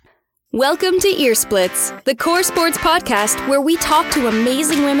Welcome to Ear Splits, the Core Sports podcast where we talk to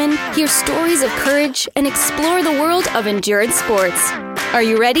amazing women, hear stories of courage, and explore the world of endurance sports. Are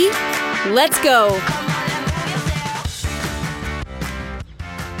you ready? Let's go!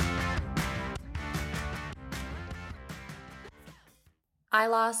 I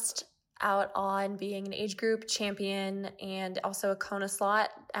lost out on being an age group champion and also a Kona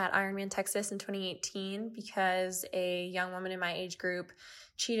slot at Ironman Texas in 2018 because a young woman in my age group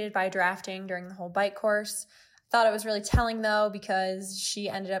cheated by drafting during the whole bike course. Thought it was really telling though because she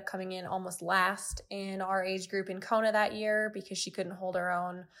ended up coming in almost last in our age group in Kona that year because she couldn't hold her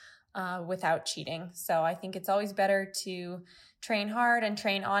own without cheating. So I think it's always better to train hard and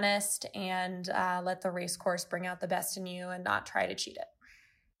train honest and let the race course bring out the best in you and not try to cheat it.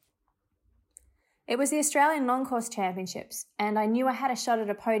 It was the Australian Long Course Championships, and I knew I had a shot at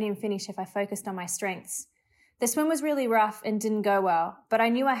a podium finish if I focused on my strengths. The swim was really rough and didn't go well, but I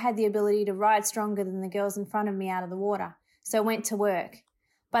knew I had the ability to ride stronger than the girls in front of me out of the water, so I went to work.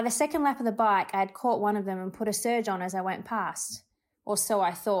 By the second lap of the bike, I had caught one of them and put a surge on as I went past. Or so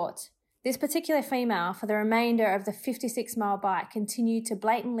I thought. This particular female, for the remainder of the 56-mile bike, continued to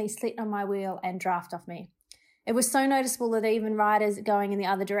blatantly slit on my wheel and draft off me. It was so noticeable that even riders going in the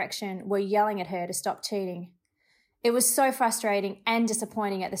other direction were yelling at her to stop cheating. It was so frustrating and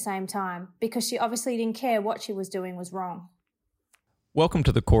disappointing at the same time because she obviously didn't care what she was doing was wrong. Welcome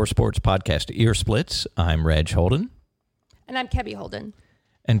to the Core Sports Podcast Ear Splits. I'm Reg Holden. And I'm Kebby Holden.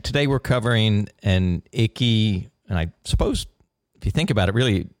 And today we're covering an icky, and I suppose if you think about it,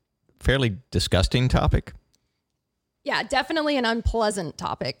 really fairly disgusting topic. Yeah, definitely an unpleasant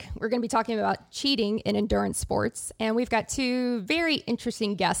topic. We're going to be talking about cheating in endurance sports, and we've got two very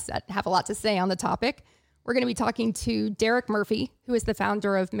interesting guests that have a lot to say on the topic. We're going to be talking to Derek Murphy, who is the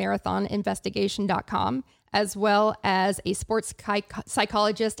founder of MarathonInvestigation.com, as well as a sports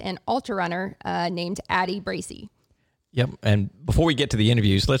psychologist and ultra runner named Addie Bracey. Yep, and before we get to the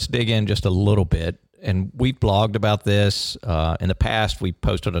interviews, let's dig in just a little bit. And we've blogged about this in the past. We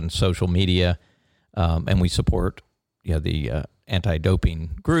posted on social media, and we support the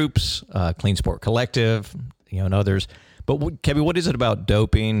anti-doping groups, Clean Sport Collective, and others. But Kebby, what is it about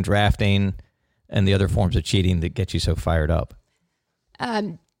doping, drafting, and the other forms of cheating that get you so fired up?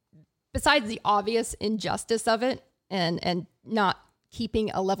 Besides the obvious injustice of it and not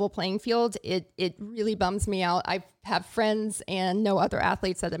keeping a level playing field, it really bums me out. I have friends and know other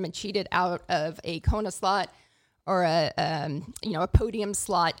athletes that have been cheated out of a Kona slot or a podium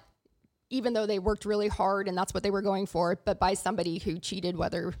slot, even though they worked really hard and that's what they were going for, but by somebody who cheated,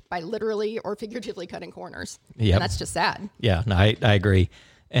 whether by literally or figuratively cutting corners. Yep. And that's just sad. Yeah, no, I agree.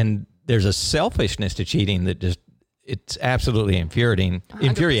 And there's a selfishness to cheating that it's absolutely infuriating.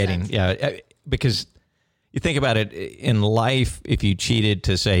 100%. Yeah, because you think about it in life, if you cheated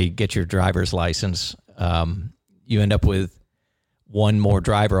to, say, get your driver's license, you end up with one more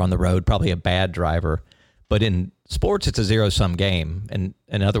driver on the road, probably a bad driver. But in sports, it's a zero-sum game. And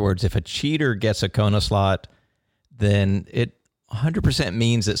in other words, if a cheater gets a Kona slot, then it 100%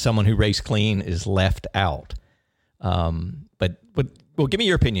 means that someone who raced clean is left out. But give me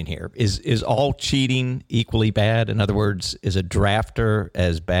your opinion here. Is all cheating equally bad? In other words, is a drafter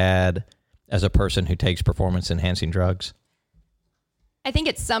as bad as a person who takes performance-enhancing drugs? I think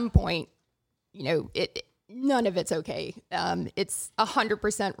at some point, none of it's okay. It's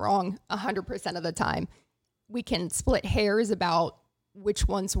 100% wrong 100% of the time. We can split hairs about which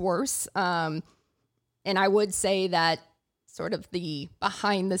one's worse. And I would say that sort of the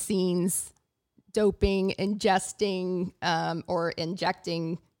behind the scenes doping, ingesting, or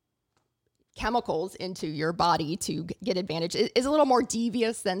injecting chemicals into your body to get advantage is a little more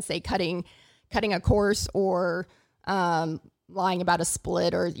devious than, say, cutting a course or lying about a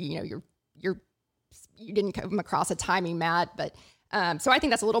split, or you didn't come across a timing mat. But so I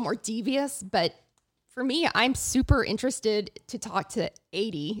think that's a little more devious. But for me, I'm super interested to talk to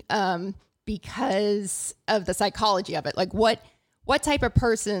Addie because of the psychology of it. Like what type of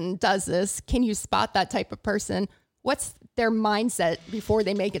person does this? Can you spot that type of person? What's their mindset before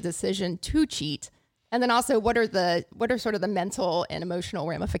they make a decision to cheat? And then also, what are sort of the mental and emotional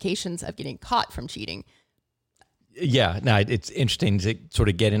ramifications of getting caught from cheating? Yeah, no, it's interesting to sort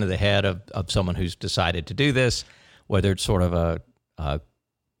of get into the head of someone who's decided to do this, whether it's sort of a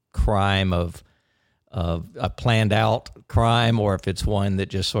crime of a planned out crime, or if it's one that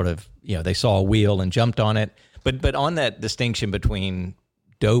just sort of, they saw a wheel and jumped on it. But on that distinction between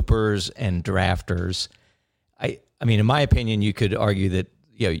dopers and drafters, I mean, in my opinion, you could argue that,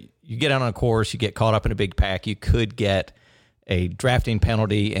 you get out on a course, you get caught up in a big pack, you could get a drafting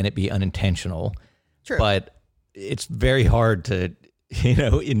penalty and it be unintentional. True. But it's very hard to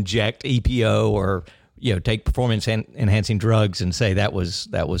inject EPO or, take performance enhancing drugs and say that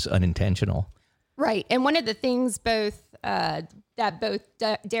was unintentional. Right. And one of the things that both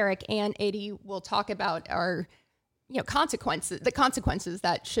Derek and Adi will talk about are, consequences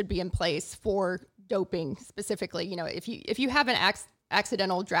that should be in place for doping specifically. If you have an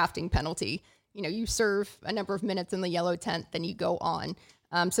accidental drafting penalty, you serve a number of minutes in the yellow tent, then you go on.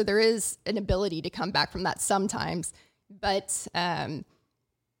 So there is an ability to come back from that sometimes. But,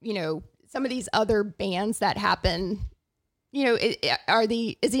 some of these other bans that happen, is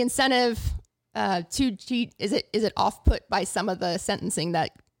the incentive to cheat? Is it off put by some of the sentencing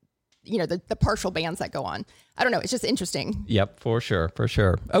that, the partial bans that go on? I don't know. It's just interesting. Yep, for sure.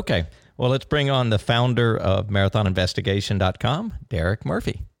 Okay. Well, let's bring on the founder of MarathonInvestigation.com, Derek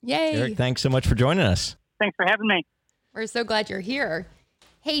Murphy. Yay. Derek, thanks so much for joining us. Thanks for having me. We're so glad you're here.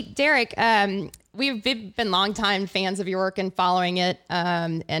 Hey, Derek, we've been longtime fans of your work and following it,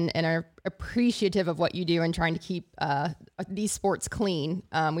 and are appreciative of what you do in trying to keep these sports clean.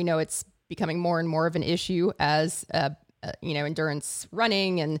 We know it's becoming more and more of an issue as endurance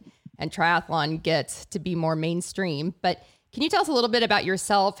running and triathlon get to be more mainstream. But can you tell us a little bit about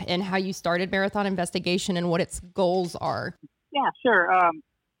yourself and how you started Marathon Investigation and what its goals are? Yeah, sure.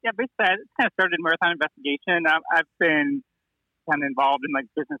 Basically, I kind of started Marathon Investigation. I've been kind of involved in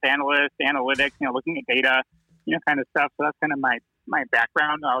business analytics, looking at data, kind of stuff. So that's kind of my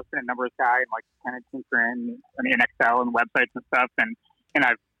background. I was been a numbers guy and kind of tinkering in Excel and websites and stuff. And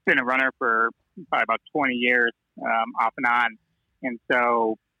I've been a runner for probably about 20 years, off and on. And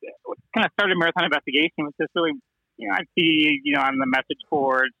so what kind of started Marathon Investigation was just really, I see, on the message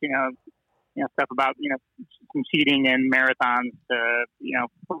boards, stuff about, some cheating in marathons,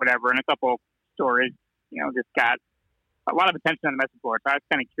 whatever. And a couple stories, just got a lot of attention on the message board. So I was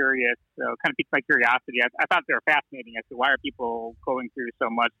kind of curious, kind of piqued my curiosity. I thought they were fascinating as to why are people going through so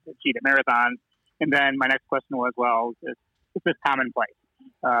much to cheat at marathons. And then my next question was, well, is this commonplace?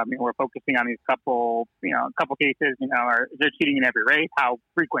 We're focusing on these couple cases, is there cheating in every race? How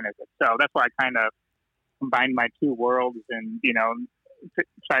frequent is it? So that's why I kind of combined my two worlds and,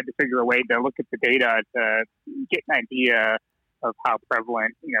 tried to figure a way to look at the data to get an idea of how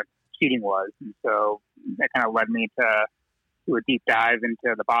prevalent, cheating was. And so that kind of led me to do a deep dive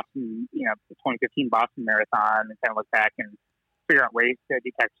into the Boston, the 2015 Boston Marathon and kind of look back and figure out ways to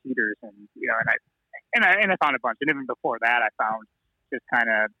detect cheaters. And, and I found a bunch. And even before that, I found just kind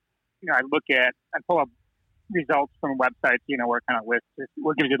of, I pull up results from websites, where it kind of lists,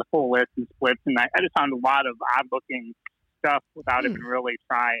 what gives you the full list and splits. And I just found a lot of odd looking stuff without even really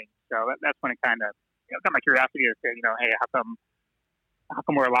trying. So that's when it kind of, got my curiosity to say, hey, how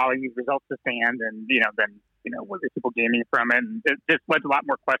come we're allowing these results to stand? And, what are people gaining from it? And it just led to a lot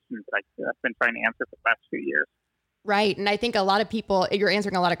more questions that I've been trying to answer for the last few years. Right. And I think a lot of people, you're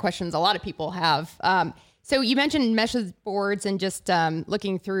answering a lot of questions a lot of people have. So you mentioned message boards and just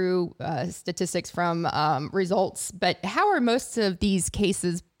looking through statistics from results, but how are most of these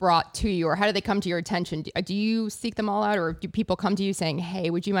cases brought to you, or how do they come to your attention? Do you seek them all out, or do people come to you saying,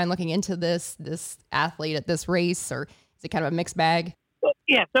 hey, would you mind looking into this athlete at this race, or is it kind of a mixed bag? Well,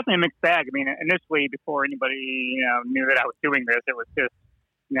 yeah, it's definitely a mixed bag. I mean, initially, before anybody knew that I was doing this, it was just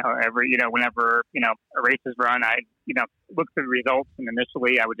whenever a race is run, I look through the results, and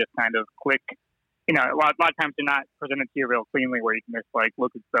initially I would just kind of click. A lot of times they're not presented to you real cleanly, where you can just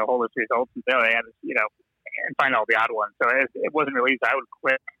look at the whole list of results and say, oh, they had this, and find all the odd ones. So it wasn't really easy. I would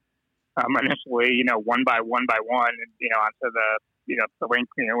click initially, one by one, and onto the link,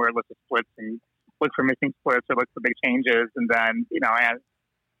 where it lists the splits and look for missing splits or look for big changes. And then as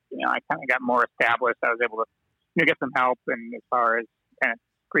I kind of got more established, I was able to get some help, and as far as kind of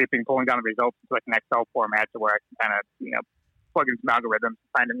pulling down the results into an Excel format to where I can kind of plug in some algorithms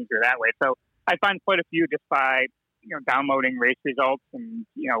and find them easier that way. So I find quite a few just by, downloading race results and,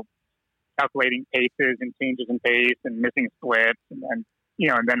 calculating paces and changes in pace and missing splits. And then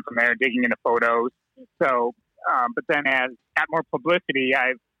from there, digging into photos. So, but then as got more publicity,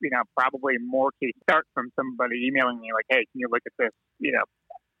 I've, probably more cases start from somebody emailing me like, hey, can you look at this?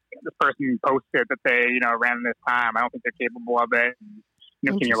 This person posted that they, ran this time. I don't think they're capable of it. And,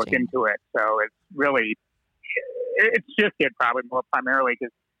 can you look into it? So it's really, it's shifted probably more primarily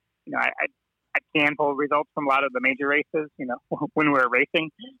because, I can pull results from a lot of the major races, when we're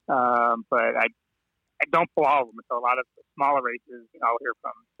racing, but I don't pull all of them. So a lot of the smaller races, I'll hear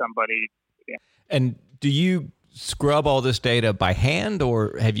from somebody. Yeah. And do you scrub all this data by hand,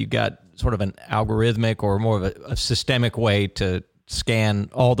 or have you got sort of an algorithmic or more of a systemic way to scan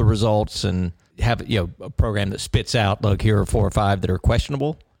all the results and have a program that spits out, look, here are 4 or 5 that are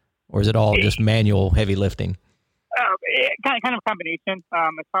questionable, or is it all just manual heavy lifting? kind of a combination.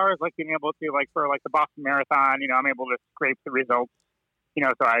 As far as like being able to like for like the Boston Marathon, I'm able to scrape the results.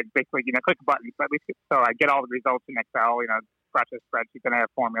 So I basically click a button. So at least so I get all the results in Excel. Scratch a spreadsheet. Then I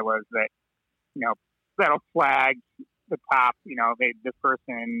have formulas that that'll flag the top. This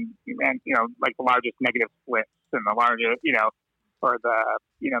person and like the largest negative splits and the largest or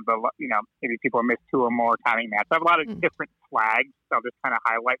maybe people miss 2 or more timing matches. I have a lot of different flags. So I'll just kind of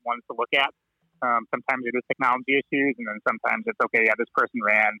highlight ones to look at. Sometimes it is technology issues, and then sometimes it's okay. Yeah, this person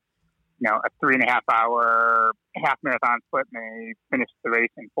ran, a 3.5-hour half marathon split, and they finished the race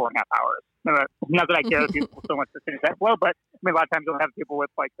in 4.5 hours. Not that I care if people still want to finish that slow, but a lot of times you'll have people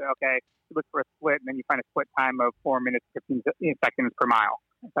with like, okay, you look for a split, and then you find a split time of 4 minutes 15 seconds per mile.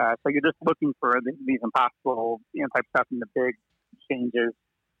 So you're just looking for these impossible type stuff and the big changes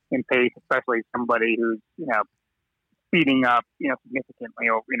in pace, especially somebody who's speeding up significantly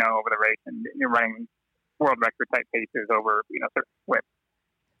over the race, and you're running world record type paces over certain splits.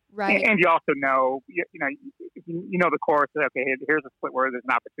 Right. And you also know the course. Okay, here's a split where there's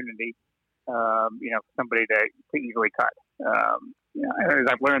an opportunity, somebody to easily cut. As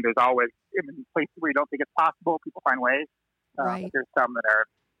I've learned, there's always in places where you don't think it's possible, people find ways. Right. There's some that are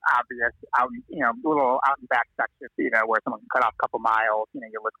obvious little out and back sections, where someone can cut off a couple miles.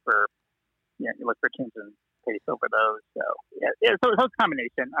 You look for changes in pace over those. So so it's a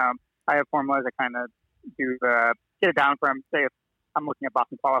combination. I have formulas that kind of do get it down from, say, if I'm looking at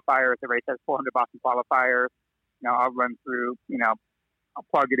Boston qualifiers, the race has 400 Boston qualifiers. I'll run through, I'll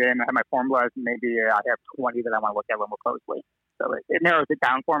plug it in, I have my formulas, and maybe I have 20 that I want to look at a little more closely. So it narrows it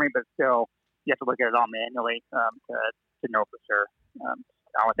down for me, but still, you have to look at it all manually to know for sure.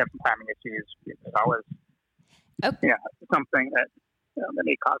 I always have some timing issues. It's always something that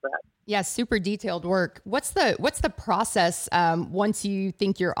may cause that. Yeah, super detailed work. What's the process once you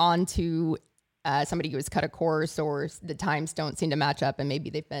think you're on to somebody who has cut a course or the times don't seem to match up and maybe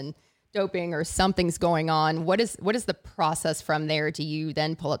they've been doping or something's going on? What is the process from there? Do you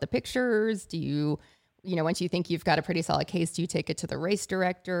then pull out the pictures? Do you, once you think you've got a pretty solid case, do you take it to the race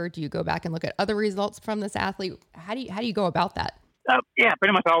director? Do you go back and look at other results from this athlete? How do you go about that? Yeah,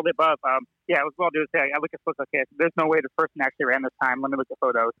 pretty much all of the above. What I'll do is I look at photos. Okay, there's no way the person actually ran this time. Let me look at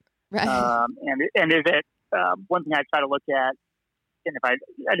photos. Right. And is it one thing I try to look at? And if I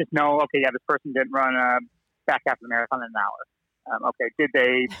just know, okay, this person didn't run a back half of the marathon in an hour. Okay, did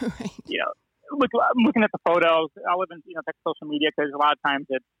they? Right. I'm looking at the photos. I'll even check social media because a lot of times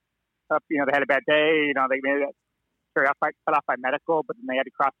it's they had a bad day. They made it cut off by medical, but then they had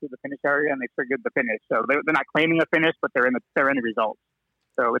to cross through the finish area and they triggered the finish. So they're not claiming a finish, but they're in the results.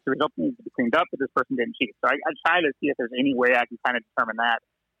 So if the result needs to be cleaned up, but this person didn't cheat. So I try to see if there's any way I can kind of determine that.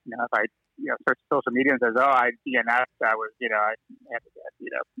 If I search social media and says, oh, I DNF'd, I was I had to get,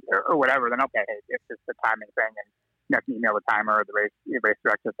 or whatever, then okay, hey, it's just a timing thing, and you have to email the timer or the race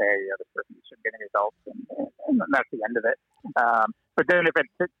director, say, hey, this person should get any results, and that's the end of it. But then if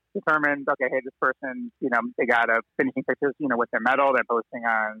it's determined, okay, hey, this person, they got a finishing pictures, with their medal, they're posting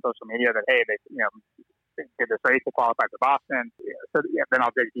on social media that, hey, they did this race to qualify for Boston. Then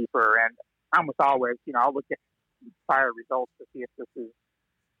I'll dig deeper, and almost always, I'll look at prior results to see if this is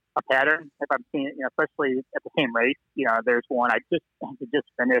a pattern. If I'm seeing, especially at the same race, there's one I just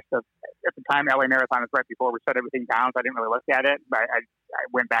finished. At the time, LA Marathon was right before we shut everything down, so I didn't really look at it. But I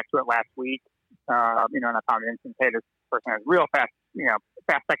went back to it last week, and I found an instance, hey, this person has real fast,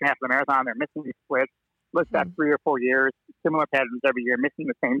 fast second half of the marathon. They're missing these splits. Looked at 3 or 4 years, similar patterns every year,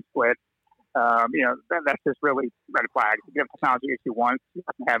 missing the same split. That's just really red flag. If you have a technology issue once, you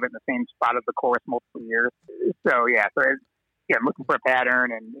have to have it in the same spot of the course multiple years. So I'm looking for a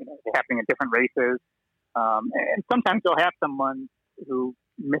pattern, and it's happening in different races. And sometimes you'll have someone who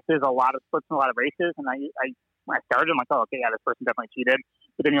misses a lot of splits in a lot of races. And when I started, I'm like, oh, okay, yeah, this person definitely cheated.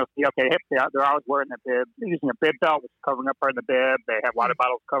 But then you'll see, okay, they're always wearing a bib. They're using a bib belt, which is covering up part of the bib. They have water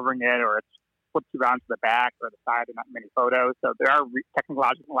bottles covering it, or it's flipped around to the back or the side, and not many photos. So there are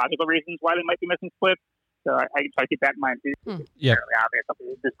technological reasons why they might be missing splits. So I try to keep that in mind too. Yeah.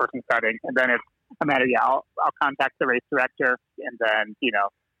 Obviously, this person's cutting, and then it's a matter. Yeah, I'll contact the race director, and then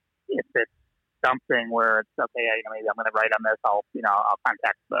if it's something where it's okay, maybe I'm going to write on this. I'll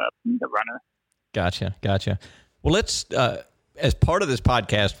contact the runner. Gotcha. Well, let's as part of this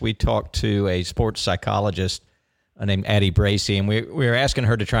podcast, we talked to a sports psychologist named Addie Bracey, and we were asking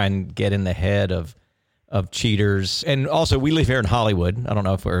her to try and get in the head of cheaters. And also, we live here in Hollywood. I don't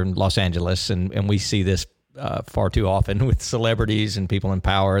know if we're in Los Angeles, and we see this far too often with celebrities and people in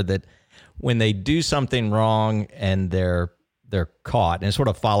power, that when they do something wrong and they're caught, and it sort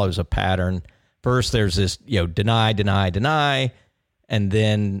of follows a pattern. First, there's this, deny, And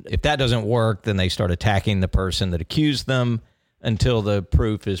then if that doesn't work, then they start attacking the person that accused them until the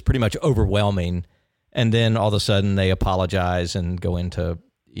proof is pretty much overwhelming. And then all of a sudden they apologize and go into,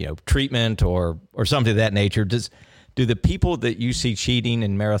 treatment or something of that nature. Do the people that you see cheating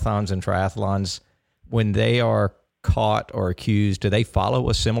in marathons and triathlons, when they are caught or accused, do they follow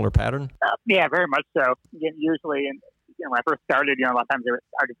a similar pattern? Yeah, very much so. Usually, when I first started, a lot of times they were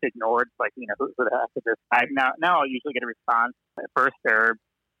hard to ignore. It's like, who the heck is this? Now I'll usually get a response. At first, they're,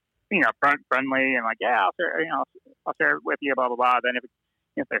 friendly and like, yeah, I'll share it with you, blah, blah, blah. Then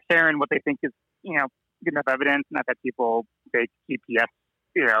if they're sharing what they think is, good enough evidence, not that people fake GPS,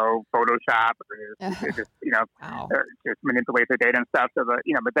 Photoshop or just, wow. or just manipulate the data and stuff. So, but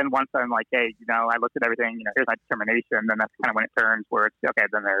then once I'm like, hey, I looked at everything, here's my determination, then that's kind of when it turns where it's, okay,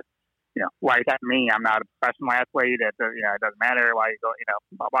 then they're, why is that me? I'm not a professional athlete. It doesn't matter why you go,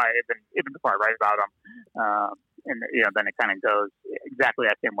 blah, blah, even before I write about them. And, then it kind of goes exactly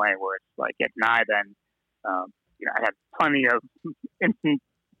that same way where it's like, get denied, then, I had plenty of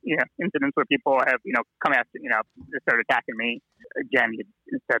incidents where people have, come after, start attacking me. Again,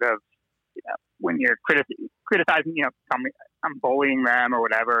 instead of, when you're criticizing, I'm bullying them or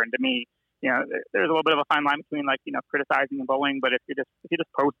whatever. And to me, there's a little bit of a fine line between criticizing and bullying. But if you're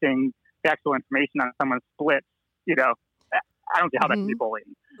just posting the actual information on someone's split, I don't see how that can be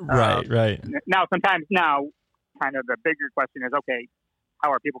bullying. Right. Now, sometimes kind of the bigger question is, okay,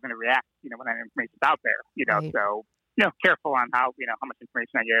 how are people going to react, when that information's out there, Right. So, careful on how much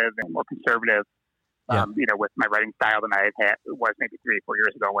information I give and more conservative, with my writing style than I had was maybe 3 or 4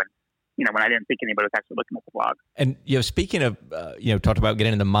 years ago when I didn't think anybody was actually looking at the blog. And, speaking of, talked about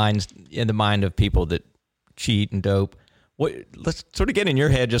getting in the mind of people that cheat and dope. Let's sort of get in your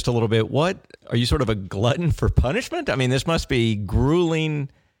head just a little bit. What are you, sort of a glutton for punishment? I mean, this must be grueling,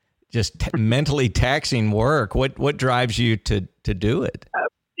 just mentally taxing work. What drives you to do it?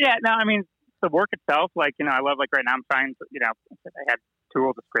 The work itself, I love, right now I'm trying to, I had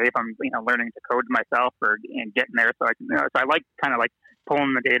tools to scrape. I'm, learning to code myself and getting there. So I can, so I like kind of like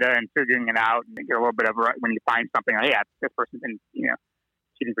pulling the data and figuring it out and get a little bit of, when you find something, like, yeah, this person's been,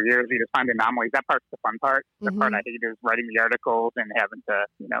 cheating for years. You just find anomalies. That part's the fun part. The part I hate is writing the articles and having to,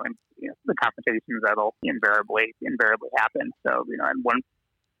 the confrontations that'll invariably happen. So, at one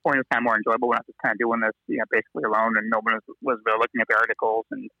point it was kind of more enjoyable when I was just kind of doing this, basically alone and no one was really looking at the articles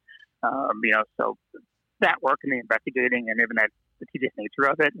and, so that work and the investigating and even that the tedious nature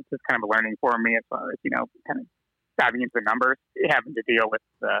of it, it's just kind of a learning for me as far as, kind of diving into the numbers, having to deal with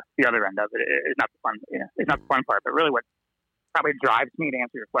the other end of it. It's not the fun, it's not the fun part, but really what probably drives me to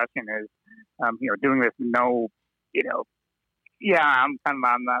answer your question is, doing this, I'm kind of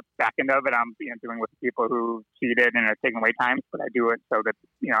on the back end of it. I'm, doing with the people who cheated and are taking away times, but I do it so that,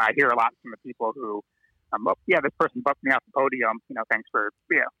 I hear a lot from the people who, this person bumped me off the podium, thanks for,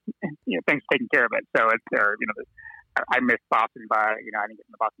 thanks for taking care of it. So it's, I missed Boston by, I didn't get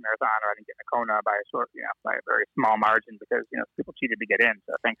in the Boston Marathon or I didn't get in the Kona by a short, by a very small margin because, people cheated to get in.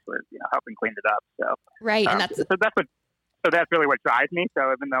 So thanks for, helping clean it up. So, right. And so that's really what drives me. So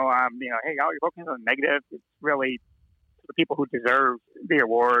even though, hey, you're focusing on the negative, it's really the people who deserve the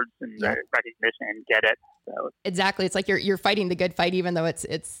awards and the recognition get it. So exactly. It's like you're fighting the good fight, even though it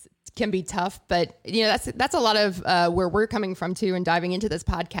can be tough. But, that's a lot of where we're coming from too. And diving into this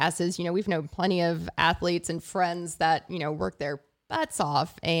podcast is, we've known plenty of athletes and friends that, work their butts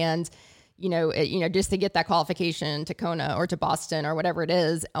off and, just to get that qualification to Kona or to Boston or whatever it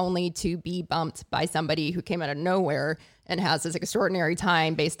is, only to be bumped by somebody who came out of nowhere and has this extraordinary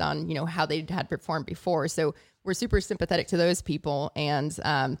time based on, how they had performed before. So we're super sympathetic to those people and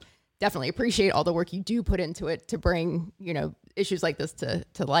definitely appreciate all the work you do put into it to bring, issues like this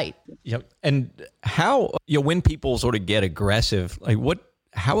to light. Yep. And how, when people sort of get aggressive,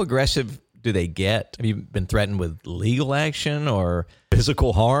 how aggressive do they get? Have you been threatened with legal action or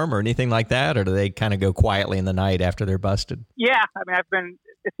physical harm or anything like that? Or do they kind of go quietly in the night after they're busted? Yeah.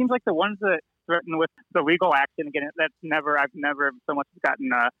 It seems like the ones that threaten with the legal action, again, I've never so much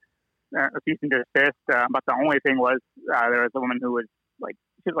gotten a cease and desist. But the only thing was, there was a woman who was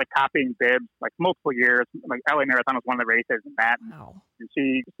she was copying bibs multiple years. LA Marathon was one of the races and that. Wow. And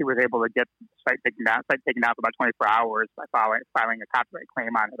she was able to get the site taken down for about 24 hours by filing a copyright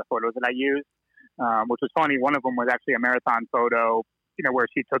claim on the photos that I used, which was funny. One of them was actually a marathon photo, where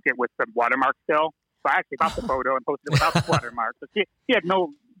she took it with the watermark still. So I actually bought the photo and posted it without the watermark. So she had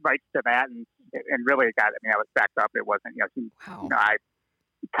no rights to that. And really, I was backed up. It wasn't, I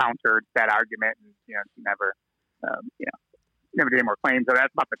countered that argument and, she never did any more claims. So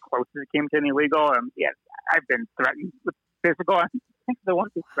that's about the closest it came to any legal. I've been threatened with physical. I think the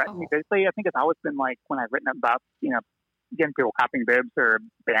ones who threatened me physically, I think it's always been when I've written about, getting people copying bibs or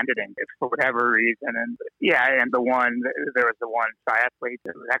abandoning it for whatever reason. And and there was the one triathlete.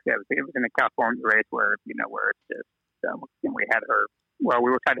 It was in the California race where it's just we had her. Well,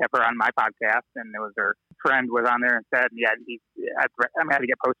 we were trying to have her on my podcast, and it was her friend was on there and said, I had to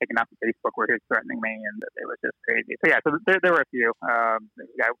get posts taken off of Facebook where he was threatening me, and it was just crazy. So there were a few.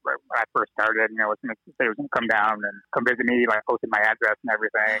 When I first started, they was going to come down and come visit me, like posted my address and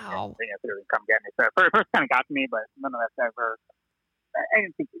everything. Wow. And, they would come get me. So it first kind of got to me, but none of that's ever. I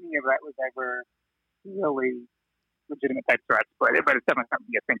didn't think any of that was ever really legitimate type threats, but it's definitely something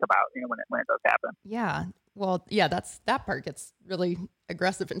you think about, when it does happen. Yeah. Well, yeah, that part gets really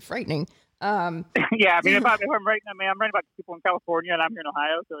aggressive and frightening. If I'm writing, I'm writing about people in California, and I'm here in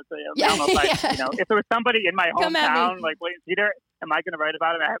Ohio, so it's I don't know if there was somebody in my hometown, like Blaine Cedar, am I going to write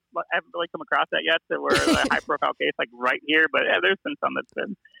about it? I haven't really come across that yet. So we're a high profile case, like right here, but there's been some that's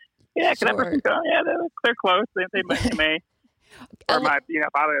been, sure. They're close. They may. Or my,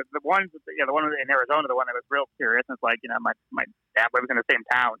 father, the one in Arizona, the one that was real serious. It's like, my dad lives in the same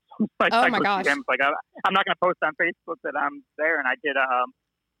town. Like, oh my gosh! Him, like, I'm not going to post on Facebook that I'm there. And I did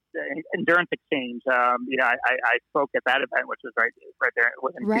endurance exchange. I spoke at that event, which was right there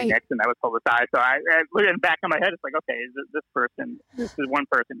in Phoenix, and that was publicized. So I in the back of my head, it's like, okay, this is one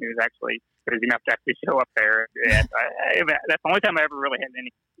person who's actually crazy enough to actually show up there. And that's the only time I ever really had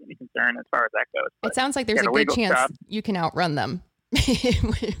any concern as far as that goes. But, it sounds like there's a good chance you can outrun them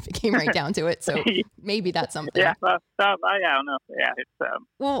if it came right down to it. So maybe that's something. Yeah, I don't know. Yeah, it's so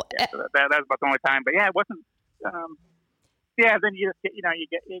that was about the only time. But it wasn't. Then you just get, you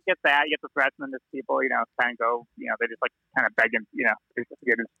get that, you get the threats, and then there's people, kind of go, they just like kind of begging, just to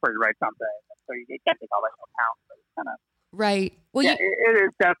get for you to write something. So you can't take all that into account. But it's kind of right. Well, it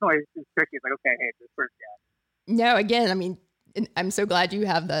is definitely tricky. It's like, okay, hey, this person. No, again, I mean, I'm so glad you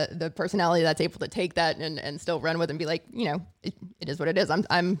have the personality that's able to take that and still run with it and be like, it is what it is.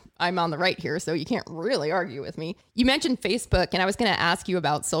 I'm on the right here, so you can't really argue with me. You mentioned Facebook, and I was going to ask you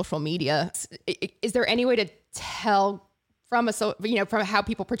about social media. Is there any way to tell from how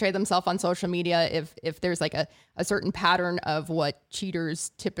people portray themselves on social media, if there's like a certain pattern of what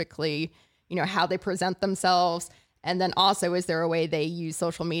cheaters typically, how they present themselves? And then also, is there a way they use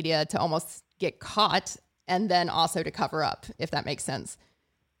social media to almost get caught and then also to cover up, if that makes sense?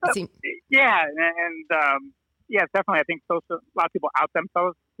 Definitely. I think a lot of people out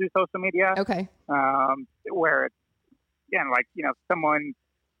themselves through social media. Okay. Where it's, someone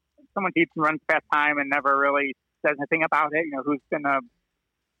cheats and runs past time and never really says anything about it,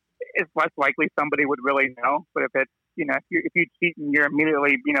 it's less likely somebody would really know. But if it's, if you cheat and you're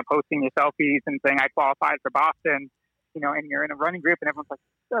immediately, posting your selfies and saying, I qualified for Boston, and you're in a running group and everyone's like,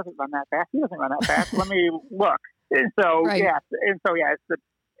 he doesn't run that fast. He doesn't run that fast. Let me look. And so, right. Again,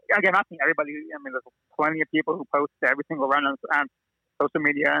 not seeing everybody. I mean, there's plenty of people who post every single run on social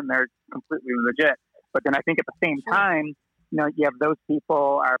media and they're completely legit. But then I think at the same time, you have those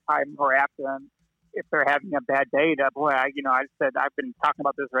people are probably more apt to, if they're having a bad day, I said, I've been talking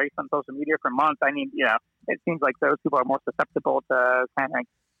about this race on social media for months. I mean, it seems like those people are more susceptible to kind of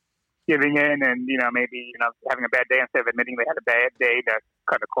giving in and, maybe, having a bad day instead of admitting they had a bad day to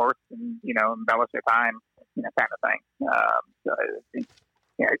cut a course and, embellish their time, kind of thing. So I think,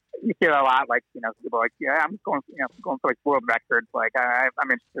 you hear a lot, like, people like, I'm going for like world records. Like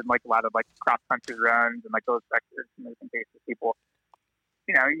I'm interested in like a lot of like cross country runs and like those records and in cases people,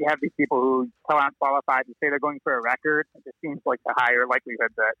 you have these people who tell out qualified to say they're going for a record. It just seems like the higher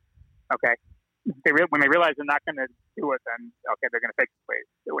likelihood that, okay, when they realize they're not going to do it, then okay, they're going to fake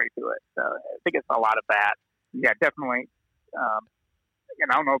their way to it. So I think it's a lot of that. Yeah, definitely. I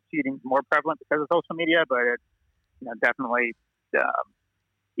don't know if cheating's more prevalent because of social media, but it's definitely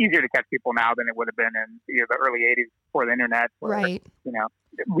easier to catch people now than it would have been in the early '80s before the internet. Where, right.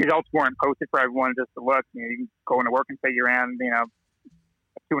 Results weren't posted for everyone just to look. You can go into work and say you ran, a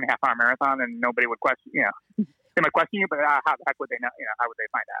 2.5-hour marathon, and nobody would question. They might question you, but how the heck would they know? How would they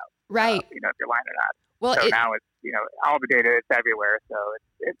find out? Right. If you're lying or not. Well, so now it's all the data is everywhere, so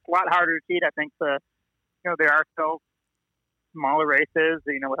it's a lot harder to cheat. I think there are still smaller races,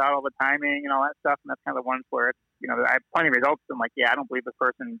 without all the timing and all that stuff, and that's kind of the ones where it's, I have plenty of results. I'm like, I don't believe this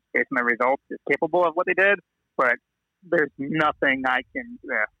person, based on their results, is capable of what they did, but there's nothing I can.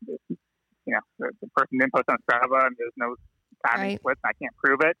 The person didn't post on Strava, and there's no timing splits. I can't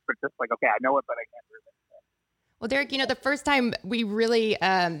prove it, but just like, okay, I know it, but I can't prove it. Well, Derek, the first time we really,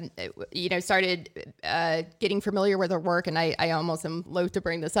 started getting familiar with our work, and I almost am loath to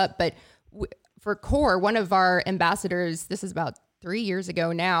bring this up, but for CORE, one of our ambassadors, this is about 3 years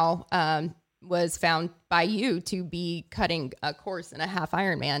ago now, was found by you to be cutting a course in a half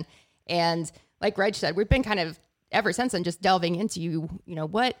Ironman. And like Reg said, we've been kind of ever since then, just delving into,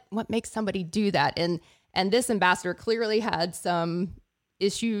 what makes somebody do that. And this ambassador clearly had some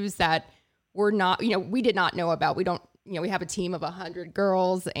issues that were not, we did not know about. We don't, we have a team of 100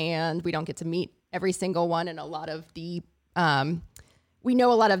 girls and we don't get to meet every single one. And a lot of the, we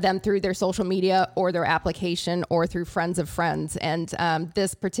know a lot of them through their social media or their application or through friends of friends. And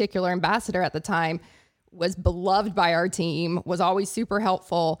this particular ambassador at the time was beloved by our team, was always super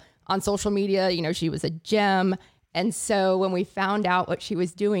helpful on social media. She was a gem. And so when we found out what she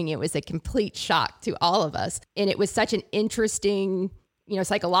was doing, it was a complete shock to all of us. And it was such an interesting,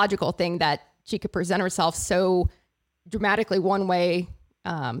 psychological thing that she could present herself so dramatically one way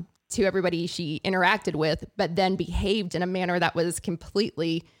to everybody she interacted with, but then behaved in a manner that was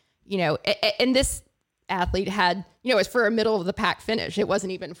completely, and this athlete had, it was for a middle of the pack finish. It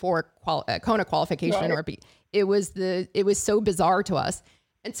wasn't even for Kona qualification, right. It was so bizarre to us.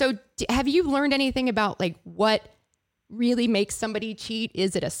 And so have you learned anything about like what really makes somebody cheat?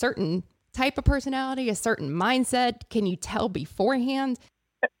 Is it a certain type of personality, a certain mindset? Can you tell beforehand?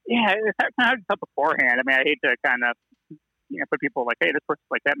 Yeah, it's kind of hard to tell beforehand. I mean, I hate to kind of, put people like, hey, this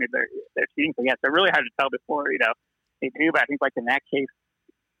person's like that, maybe they're cheating. So yeah, it's really hard to tell before, they do. But I think like in that case,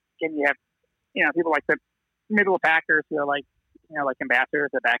 again, you have, people like the middle packers who are like, like ambassadors,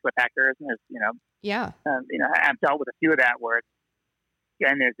 the back of the packers. And there's, yeah. I've dealt with a few of that where it's,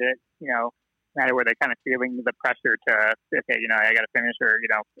 again, is it, matter where they're kind of feeling the pressure to, okay, I got to finish or,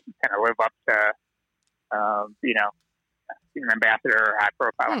 kind of live up to, being an ambassador or high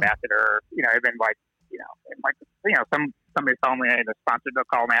profile ambassador, even like, somebody told me they're sponsored, they'll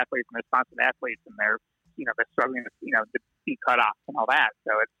call them athletes and they're sponsored athletes and they're, they're struggling to be cut off and all that.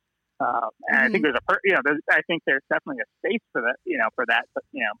 So it's, and I think I think there's definitely a space for that, for that, but,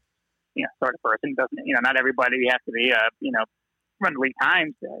 sort of person. Doesn't, not everybody has to be, run league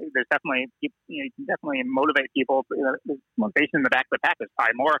times. There's definitely, you can definitely motivate people. Motivation in the back of the pack is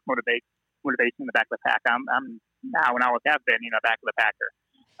probably more motivation in the back of the pack. I'm now and always have been, back of the packer.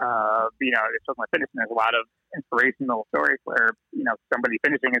 It's talking about finishing. There's a lot of inspirational stories where, somebody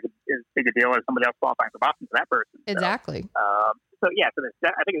finishing is as big a deal as somebody else qualifying for Boston for that person. Exactly. So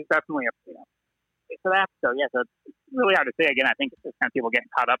I think it's definitely for that. So yeah, so it's really hard to say. Again, I think it's just kind of people getting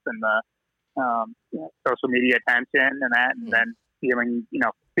caught up in the, social media attention and that, and then feeling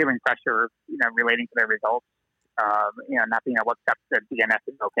pressure, relating to their results. Not being able to accept that DNF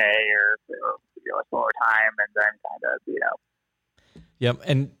is okay or a slower time, and then kind of, Yep.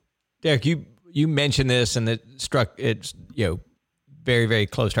 And Derek, you mentioned this, and it's very, very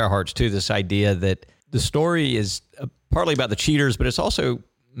close to our hearts too. This idea that the story is partly about the cheaters, but it's also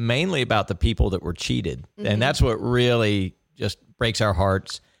mainly about the people that were cheated, and that's what really just breaks our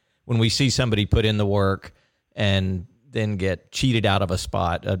hearts when we see somebody put in the work and then get cheated out of a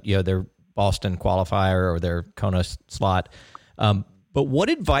spot. Their Boston qualifier or their Kona slot. But what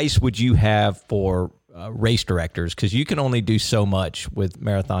advice would you have for race directors? Because you can only do so much with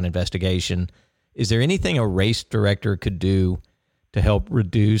Marathon Investigation. Is there anything a race director could do to help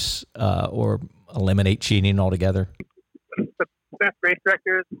reduce or eliminate cheating altogether? The best race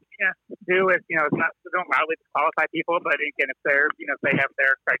directors do is, don't loudly disqualify people, but again, if they're, if they have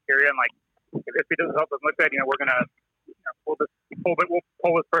their criteria and like, if the result doesn't look good, we're going to, we'll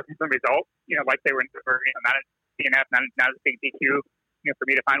pull this person from the result, like they were not a DNF, not a big DQ, for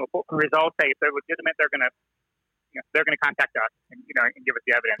me to find. We'll pull the results. Hey, if they're legitimate, they're going to contact us and, and give us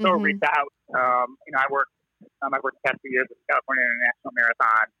the evidence or reach out. I worked the past 2 years with the California International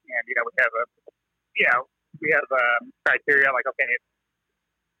Marathon, and, we have criteria like, okay,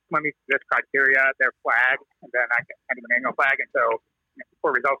 let me see this criteria, their flag, and then I can do an annual flag. And so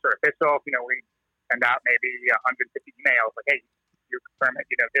before results are official, we send out maybe 150 emails like, hey, you confirm it,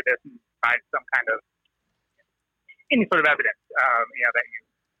 did this and provide some kind of any sort of evidence, that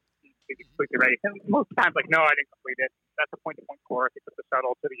you complete the race. And most times, like, no, I didn't complete it. That's a point-to-point course. You put the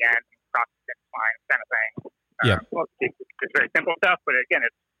shuttle to the end, cross the finish line, kind of thing. It's very simple stuff, but again,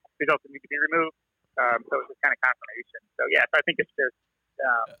 results need to be removed. So it's just kind of confirmation. So yeah, so I think it's just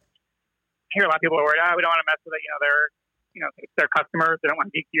I hear a lot of people are worried, we don't want to mess with it. It's their customers. They don't want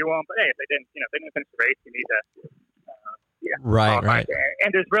to DQ them. But hey, if they didn't finish the race, you need to right.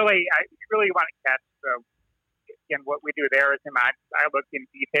 And there's really, you really want to catch. So again, what we do there is I look in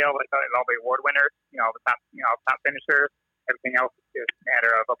detail at all the award winners, all the top finishers. Everything else is just a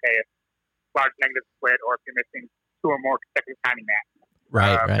matter of, okay, if large negative split or if you're missing 2 or more consecutive timing matches.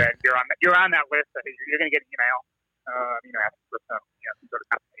 Right. Then you're on that list. You're going to get an email, asking for some sort of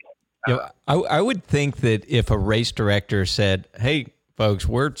confirmation. I would think that if a race director said, "Hey, folks,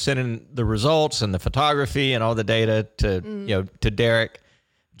 we're sending the results and the photography and all the data to to Derek.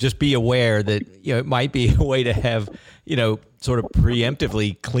 just be aware that, it might be a way to have, sort of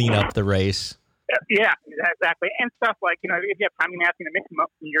preemptively clean up the race. Yeah, exactly. And stuff like, if you have timing maps, mix them up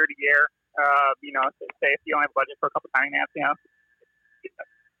from year to year. Say if you don't have a budget for a couple timing maps,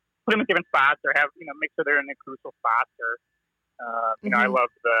 put them in different spots or have, make sure they're in the crucial spots or, I love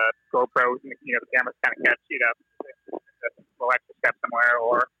the GoPros and, the cameras kind of catch, a little extra step somewhere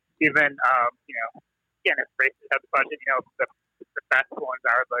or even, again, if races have the budget, the best ones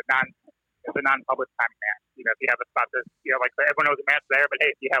are the non-public timing maps. If you have a spot that's, like everyone knows the map's there, but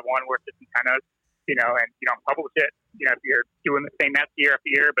hey, if you have one where it's just antennas, and you don't publish it, if you're doing the same map year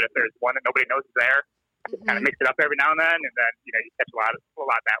after year, but if there's one that nobody knows is there, just kind of mix it up every now and then, and then, you catch a lot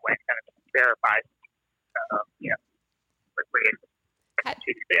that way and kind of verify,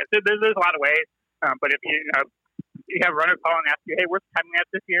 there's a lot of ways, but if you have a runner call and ask you, hey, where's the timing map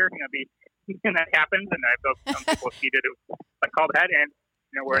this year? And that happens, and I've some people cheated who called ahead, and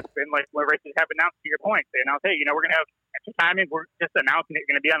where it's been like where races have announced to your point, they announce, hey, we're going to have extra timing, we're just announcing it,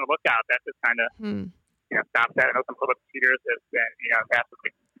 you're going to be on the lookout. That just kind of stops that. I know some public cheaters have been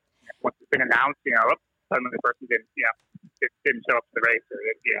once it's been announced, suddenly the person didn't show up to the race. Or,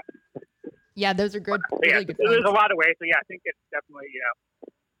 yeah, those are good. Really good there's a lot of ways. So I think it's definitely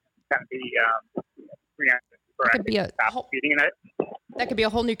kind of the could be that could be a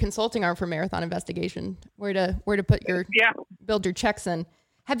whole new consulting arm for Marathon Investigation. Where to put your build your checks in.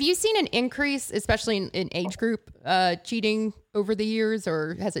 Have you seen an increase, especially in age group cheating over the years,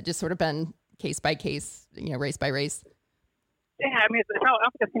 or has it just sort of been case by case, race by race? Yeah, I mean, I don't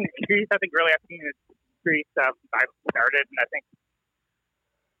think I've seen an increase. I think really I've seen an increase since I started, and I think,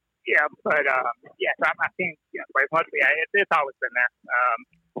 so I'm not seeing quite as much. But it's always been there.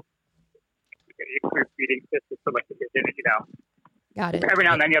 Cheating just to select the decision, Got it. Every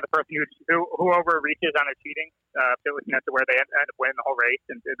now and then you have the person who overreaches on their cheating, to where they end up winning the whole race,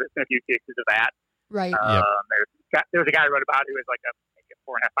 and there's been a few cases of that. Right. There was a guy I wrote about who was like a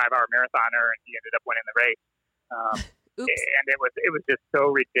 4.5 hour marathoner, and he ended up winning the race. And it was just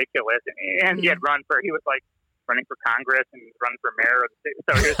so ridiculous. And he had he was like running for Congress and running for mayor of the city.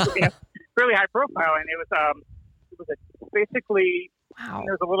 So it was really high profile, and it was basically. Wow.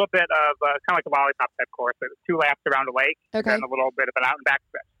 There was a little bit of kind of like a lollipop type course. It was 2 laps around a lake, and then a little bit of an out and back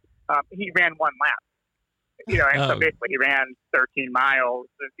stretch. He ran 1 lap, and so basically he ran 13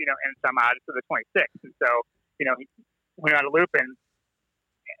 miles, and some odd to the 26. And so, he went on a loop, and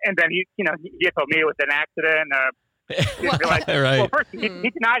then he told me it was an accident. Didn't realize. Right. Well, first he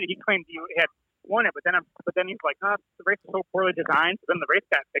denied it. He claimed he had won it, but then he's like, the race was so poorly designed. So then the race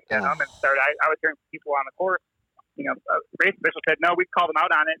got picked at him, and started. I was hearing from people on the course. Race official said, no, we called him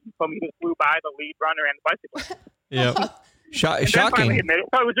out on it. He told me he flew by the lead runner and the bicyclist. Yeah. Shocking. So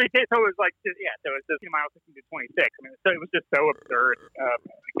it was like, so it was just 2 miles to 26. I mean, so it was just so absurd.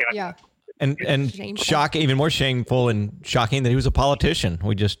 And shocking, even more shameful and shocking that he was a politician.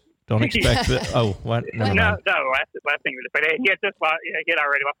 We just don't expect that. Oh, what? Never mind. No, last thing was, but he had just he had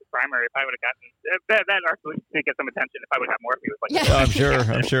already lost the primary. If I would have gotten that actually did get some attention if I would have more if he was like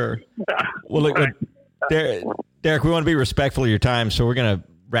I'm sure. Well, look, Derek, we want to be respectful of your time, so we're going to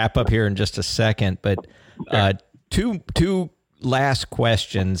wrap up here in just a second. But two last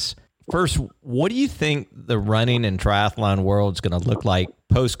questions. First, what do you think the running and triathlon world is going to look like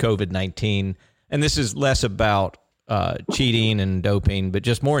post COVID-19? And this is less about cheating and doping, but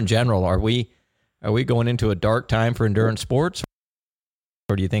just more in general. Are we going into a dark time for endurance sports,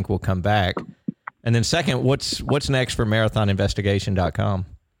 or do you think we'll come back? And then second, what's next for marathoninvestigation.com?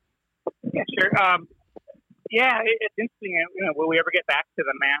 Yeah, sure. It's interesting. Will we ever get back to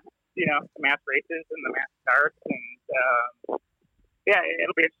the mass races and the mass starts? And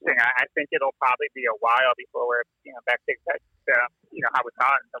it'll be interesting. I think it'll probably be a while before we're back to how we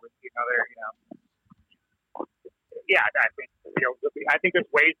thought. I think there's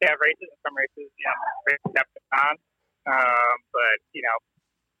ways to have races, and some races races have to on. But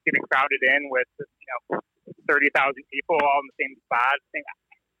getting crowded in with 30,000 people all in the same spot.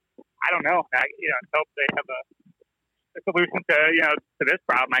 I don't know. Until they have a solution to this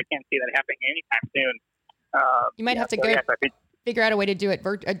problem, I can't see that happening anytime soon. You might have to figure out a way to do it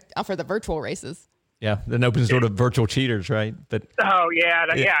for the virtual races. Yeah, then opens sort of virtual cheaters, right? But I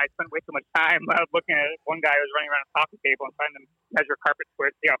spent way too much time looking at one guy who was running around a coffee table and trying to measure carpet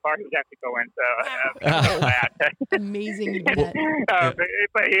squares, see how far he was actually going. So amazing. You do that.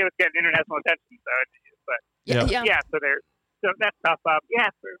 But he was getting international attention. So there's. So that's tough. For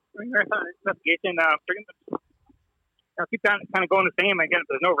marathon investigation, we're going to keep kind of going the same. Again, if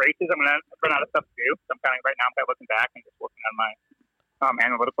there's no races, I'm going to run out of stuff to do. So I'm kind of right now, I'm looking back and just working on my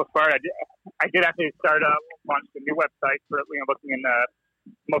analytical part. I did actually launch a new website for looking in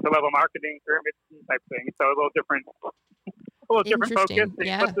multi-level marketing, pyramid type thing. So a little different focus,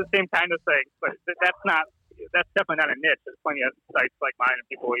 yeah. but the same kind of thing. But that's definitely not a niche. There's plenty of sites like mine and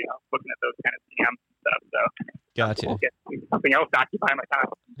people, looking at those kind of CM stuff. So gotcha. We'll get something else to occupy my time.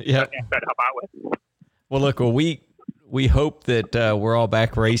 Yeah. Try to help out with. Well, look, we hope that we're all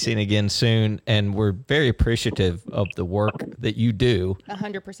back racing again soon, and we're very appreciative of the work that you do.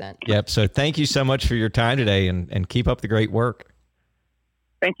 100%. Yep. So thank you so much for your time today, and keep up the great work.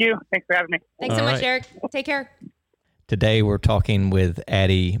 Thank you. Thanks for having me. Thanks so All much, right. Derek. Take care. Today we're talking with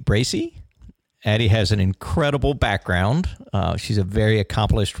Addie Bracey. Addie has an incredible background. She's a very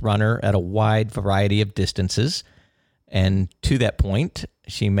accomplished runner at a wide variety of distances. And to that point,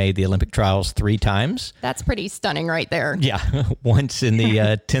 she made the Olympic trials 3 times. That's pretty stunning right there. Yeah, once in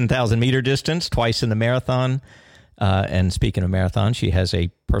the 10,000 meter distance, twice in the marathon. And speaking of marathon, she has a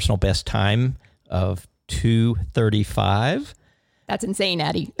personal best time of 2:35. That's insane,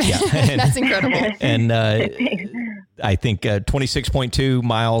 Addie. Yeah. That's incredible. And I think 26.2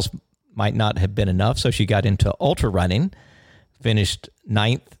 miles might not have been enough, so she got into ultra running, finished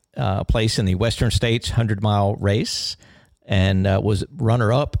 9th place in the Western States 100-mile race, and was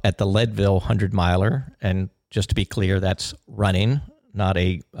runner-up at the Leadville 100-miler. And just to be clear, that's running, not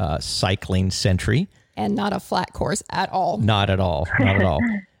a cycling century. And not a flat course at all. Not at all. Not at all.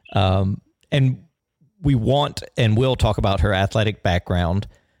 And we want and will talk about her athletic background,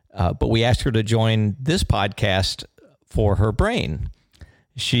 but we asked her to join this podcast for her brain.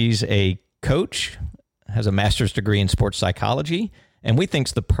 She's a coach, has a master's degree in sports psychology, and we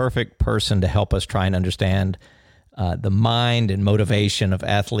think's the perfect person to help us try and understand the mind and motivation of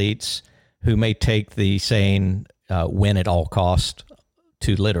athletes who may take the saying win at all cost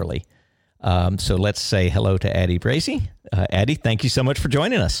too literally. So let's say hello to Addie Bracey. Addie, thank you so much for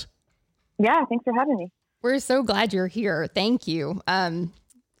joining us. Yeah, thanks for having me. We're so glad you're here. Thank you.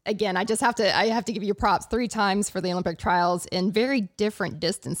 Again, I have to give you props 3 times for the Olympic trials in very different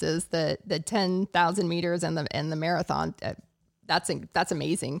distances, the 10,000 meters and the marathon. That's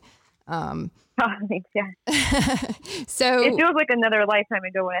amazing. Oh, thanks. Yeah. So it feels like another lifetime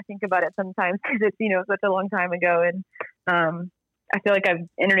ago when I think about it sometimes, because it's such a long time ago. And I feel like I've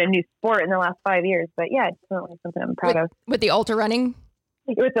entered a new sport in the last 5 years, but yeah, it's certainly something I'm proud of. With the ultra running?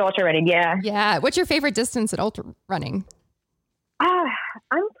 With the ultra running. Yeah. Yeah. What's your favorite distance at ultra running?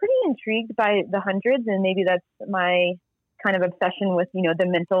 I'm pretty intrigued by the hundreds, and maybe that's my kind of obsession with, the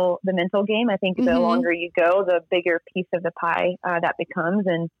mental game. I think the longer you go, the bigger piece of the pie that becomes.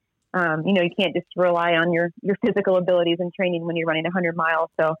 And, you can't just rely on your physical abilities and training when you're running 100 miles.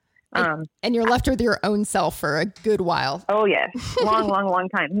 So, and you're left with your own self for a good while. Oh yes. Long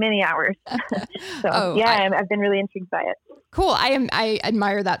time, many hours. So I've been really intrigued by it. Cool. I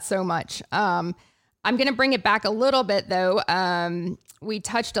admire that so much. I'm going to bring it back a little bit, though. We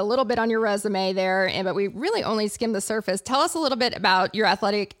touched a little bit on your resume there, but we really only skimmed the surface. Tell us a little bit about your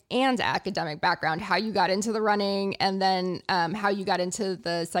athletic and academic background, how you got into the running, and then how you got into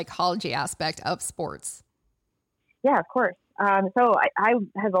the psychology aspect of sports. Yeah, of course. So I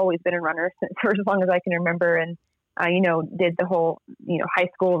have always been a runner for as long as I can remember, and, did the whole, high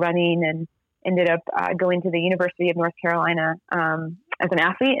school running, and ended up going to the University of North Carolina as an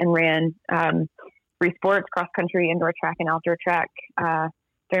athlete, and ran 3 sports, cross country, indoor track, and outdoor track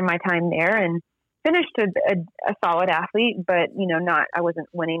during my time there, and finished a solid athlete, but, I wasn't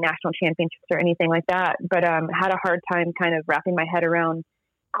winning national championships or anything like that, but had a hard time kind of wrapping my head around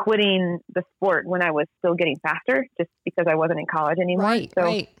quitting the sport when I was still getting faster, just because I wasn't in college anymore. Right.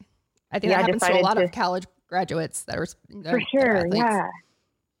 I think that happens to a lot of college graduates that are for sure. Yeah.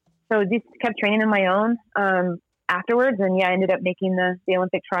 So just kept training on my own afterwards, and I ended up making the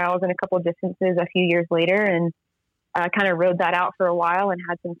Olympic trials in a couple of distances a few years later, and kind of rode that out for a while and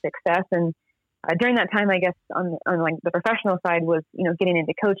had some success. And during that time, I guess on like the professional side was, getting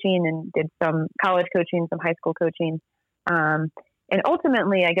into coaching, and did some college coaching, some high school coaching. And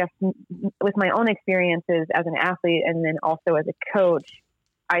ultimately, I guess with my own experiences as an athlete and then also as a coach,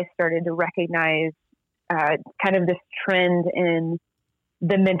 I started to recognize kind of this trend in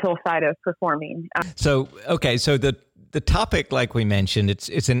the mental side of performing. So the topic, like we mentioned,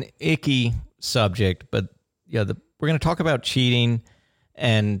 it's an icky subject, but we're going to talk about cheating,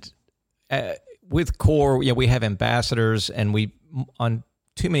 and with CORE, we have ambassadors, and we, on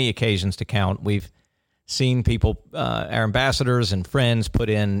too many occasions to count, we've seen people, our ambassadors and friends, put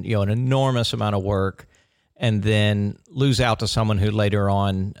in an enormous amount of work, and then lose out to someone who later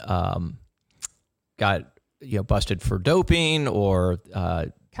on got busted for doping or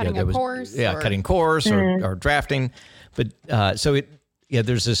cutting a course. Cutting course or drafting. But so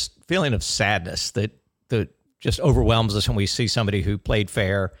there's this feeling of sadness that just overwhelms us when we see somebody who played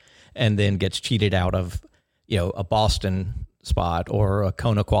fair and then gets cheated out of, a Boston spot or a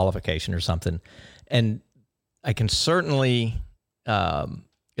Kona qualification or something. And I can certainly,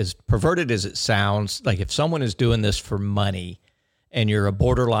 as perverted as it sounds, like if someone is doing this for money and you're a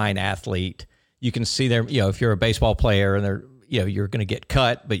borderline athlete, you can see there, if you're a baseball player and they're, you're going to get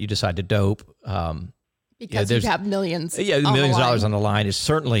cut, but you decide to dope. Because you have millions. Yeah, millions of dollars on the line is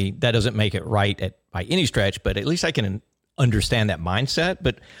certainly, that doesn't make it right by any stretch, but at least I can understand that mindset.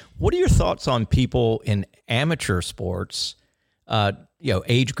 But what are your thoughts on people in amateur sports,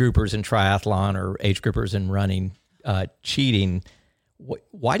 age groupers in triathlon or age groupers in running, cheating?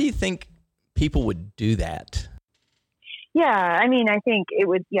 Why do you think people would do that? Yeah, I mean, I think it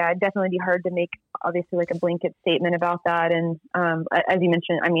would, definitely be hard to make, obviously, like a blanket statement about that. And as you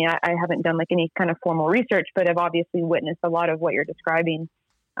mentioned, I mean, I haven't done like any kind of formal research, but I've obviously witnessed a lot of what you're describing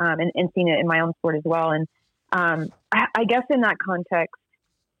and seen it in my own sport as well. And I guess in that context,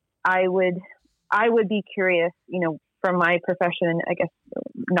 I would be curious, from my profession, I guess,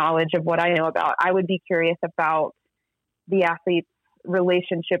 knowledge of what I know about, I would be curious about the athlete's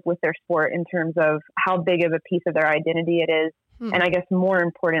relationship with their sport in terms of how big of a piece of their identity it is. And I guess more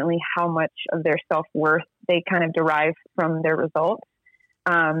importantly, how much of their self-worth they kind of derive from their results.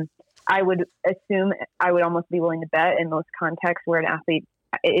 I would assume, I would almost be willing to bet in most contexts where an athlete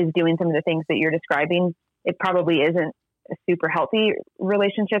is doing some of the things that you're describing, it probably isn't a super healthy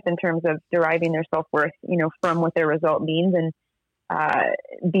relationship in terms of deriving their self-worth, from what their result means, and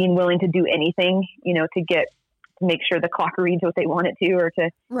being willing to do anything, to make sure the clock reads what they want it to, or to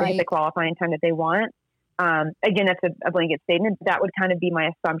hit the qualifying time that they want. Again, that's a blanket statement. That would kind of be my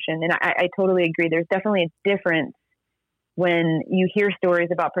assumption. And I totally agree. There's definitely a difference when you hear stories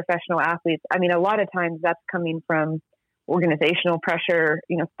about professional athletes. I mean, a lot of times that's coming from organizational pressure,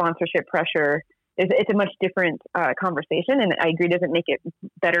 sponsorship pressure. It's a much different conversation. And I agree, it doesn't make it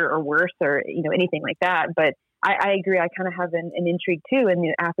better or worse or, anything like that. But I agree. I kind of have an intrigue too in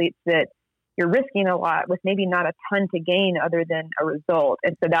the athletes that you're risking a lot with maybe not a ton to gain other than a result.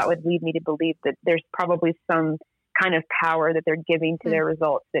 And so that would lead me to believe that there's probably some kind of power that they're giving to their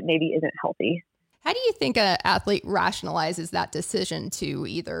results that maybe isn't healthy. How do you think an athlete rationalizes that decision to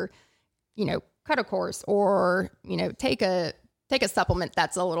either, cut a course or, take a supplement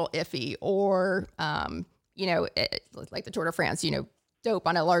that's a little iffy or, like the Tour de France, dope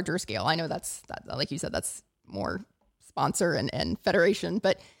on a larger scale? I know that's like you said, that's more sponsor and federation,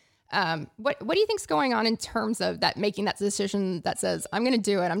 but what do you think's going on in terms of that, making that decision that says, I'm going to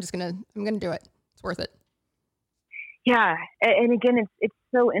do it. I'm going to do it. It's worth it. Yeah. And again, it's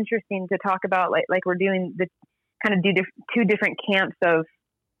so interesting to talk about, like we're doing the kind of two different camps of,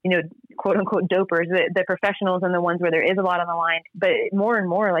 quote unquote dopers, the professionals and the ones where there is a lot on the line. But more and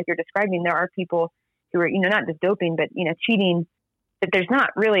more, like you're describing, there are people who are, not just doping, but, cheating, that there's not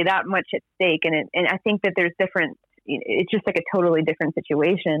really that much at stake. And I think that there's different, it's just like a totally different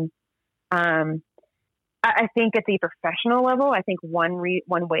situation. I think at the professional level, I think one way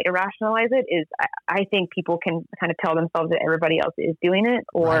to rationalize it is I think people can kind of tell themselves that everybody else is doing it,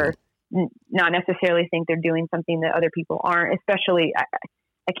 or not necessarily think they're doing something that other people aren't. Especially,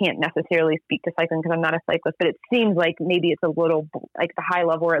 I can't necessarily speak to cycling because I'm not a cyclist, but it seems like maybe it's a little like the high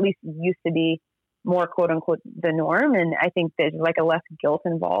level, or at least used to be more quote unquote the norm. And I think there's like a less guilt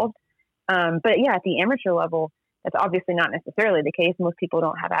involved. But yeah, at the amateur level, that's obviously not necessarily the case. Most people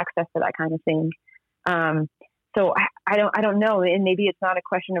don't have access to that kind of thing. So I don't know. And maybe it's not a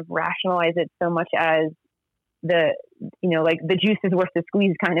question of rationalize it so much as like the juice is worth the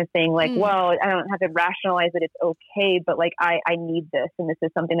squeeze kind of thing. Like, well, I don't have to rationalize that it's okay, but like, I need this, and this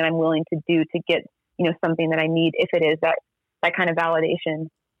is something that I'm willing to do to get, something that I need, if it is that kind of validation,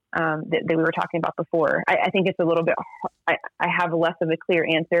 that we were talking about before. I think it's a little bit, I have less of a clear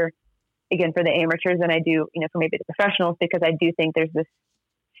answer again for the amateurs than I do, for maybe the professionals, because I do think there's this,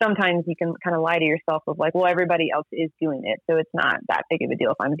 sometimes you can kind of lie to yourself of like, well, everybody else is doing it, so it's not that big of a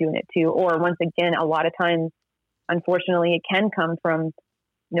deal if I'm doing it too. Or once again, a lot of times, unfortunately, it can come from,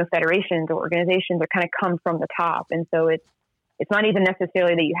 federations or organizations, or kind of come from the top. And so it's not even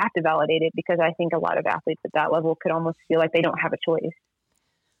necessarily that you have to validate it, because I think a lot of athletes at that level could almost feel like they don't have a choice.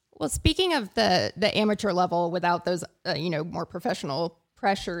 Well, speaking of the amateur level, without those, more professional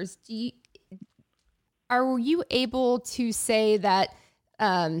pressures, are you able to say that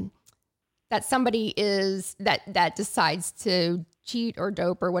that somebody is that decides to cheat or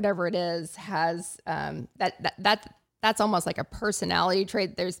dope or whatever it is has that's almost like a personality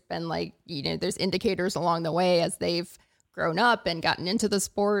trait? There's been there's indicators along the way as they've grown up and gotten into the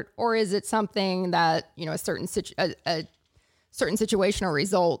sport, or is it something that a certain situation or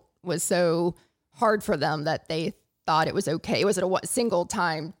result was so hard for them that they thought it was okay? Was it a single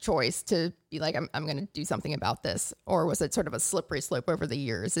time choice to be like, I'm going to do something about this? Or was it sort of a slippery slope over the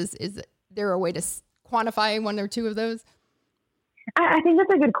years? Is there a way to quantify one or two of those? I think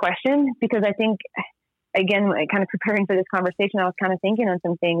that's a good question, because I think, again, kind of preparing for this conversation, I was kind of thinking on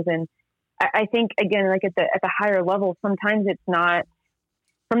some things. And I think, again, like at the higher level, sometimes it's not,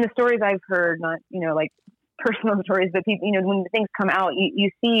 from the stories I've heard, not, like personal stories, but people, when things come out, you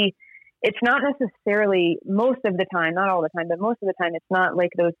see it's not necessarily, most of the time, not all the time, but most of the time, it's not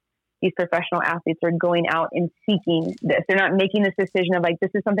like these professional athletes are going out and seeking this. They're not making this decision of like,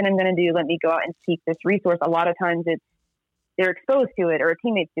 this is something I'm going to do. Let me go out and seek this resource. A lot of times they're exposed to it, or a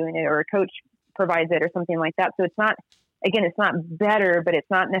teammate's doing it, or a coach provides it, or something like that. So it's not, again, it's not better, but it's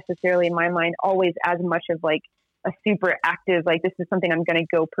not necessarily, in my mind, always as much of like a super active, like this is something I'm going to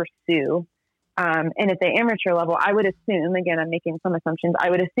go pursue. And at the amateur level, I would assume, again, I'm making some assumptions,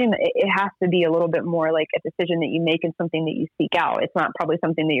 I would assume it has to be a little bit more like a decision that you make and something that you seek out. It's not probably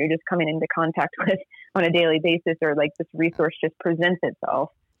something that you're just coming into contact with on a daily basis, or like this resource just presents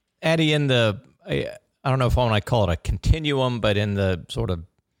itself. Addie, in the, I don't know if I want to call it a continuum, but in the sort of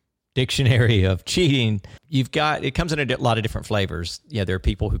dictionary of cheating, it comes in a lot of different flavors. There are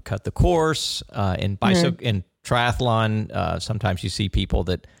people who cut the course in triathlon. Sometimes you see people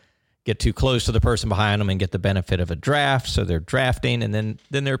that get too close to the person behind them and get the benefit of a draft, so they're drafting. And then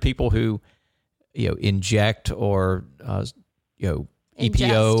there are people who, inject or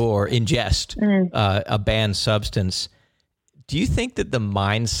EPO or ingest a banned substance. Do you think that the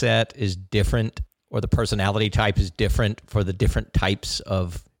mindset is different, or the personality type is different for the different types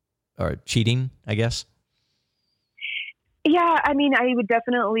of cheating, I guess? Yeah, I mean, I would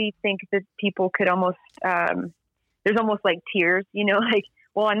definitely think that people could almost, there's almost like tiers, like,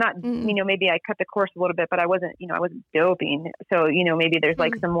 well, I'm not, maybe I cut the course a little bit, but I wasn't doping. So, maybe there's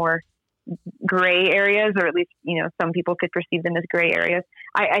like some more gray areas, or at least, some people could perceive them as gray areas.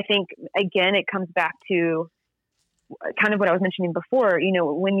 I think, again, it comes back to kind of what I was mentioning before,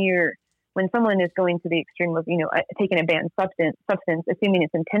 when someone is going to the extreme of, taking a banned substance, assuming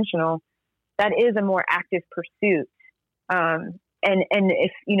it's intentional, that is a more active pursuit. And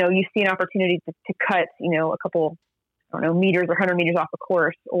if, you see an opportunity to cut, a couple, meters or 100 meters off a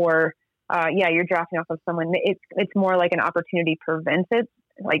course, or, you're drafting off of someone, it's more like an opportunity presents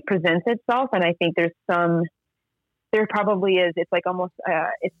itself. And I think there probably is, it's like almost,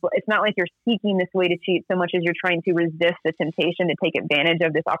 it's not like you're seeking this way to cheat so much as you're trying to resist the temptation to take advantage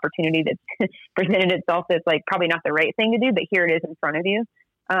of this opportunity that's presented itself. That's like probably not the right thing to do, but here it is in front of you.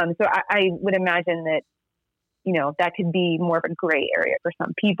 So I would imagine that, that could be more of a gray area for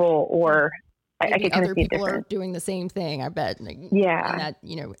some people, or I could kind other of see people are doing the same thing, I bet. Yeah. And that,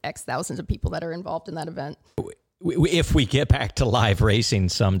 X thousands of people that are involved in that event. If we get back to live racing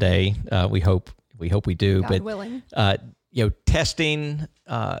someday, we hope we do. God willing. Testing,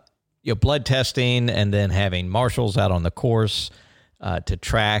 blood testing, and then having marshals out on the course to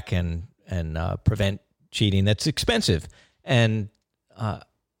track and prevent cheating. That's expensive. And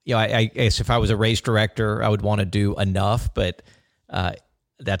I guess if I was a race director, I would want to do enough, but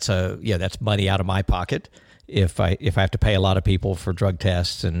that's money out of my pocket if I have to pay a lot of people for drug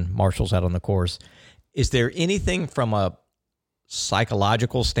tests and marshals out on the course. Is there anything from a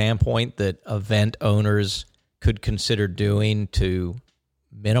psychological standpoint that event owners could consider doing to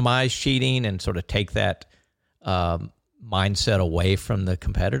minimize cheating and sort of take that mindset away from the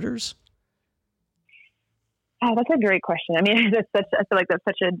competitors? Oh, that's a great question. I mean, I feel like that's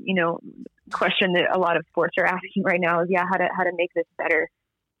such a, question that a lot of sports are asking right now is, how to make this better.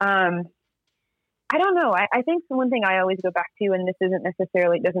 I don't know. I think the one thing I always go back to, and this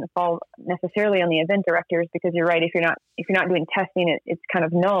doesn't fall necessarily on the event directors, because you're right. If you're not doing testing, it's kind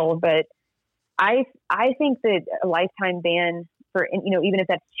of null. But I think that a lifetime ban for, even if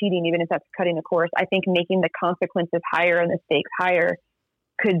that's cheating, even if that's cutting a course, I think making the consequences higher and the stakes higher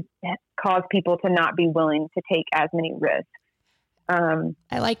could cause people to not be willing to take as many risks.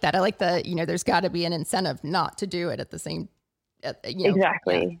 I like that. I like the, there's got to be an incentive not to do it at the same,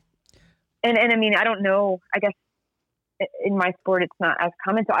 exactly. Yeah. And I mean, I don't know, I guess in my sport, it's not as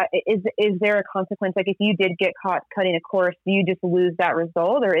common. So is there a consequence? Like if you did get caught cutting a course, do you just lose that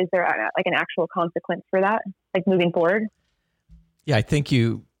result, or is there like an actual consequence for that? Like moving forward? Yeah, I think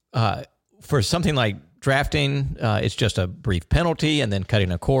for something like drafting, it's just a brief penalty, and then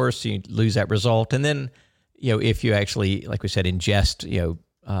cutting a course, you lose that result. And then, if you actually, like we said, ingest,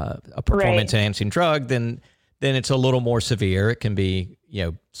 a performance enhancing drug, then it's a little more severe. It can be,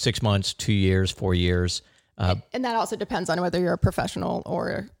 6 months, 2 years, 4 years. And that also depends on whether you're a professional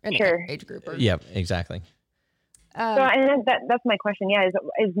or an age grouper. Yeah, exactly. So and that's my question. Yeah.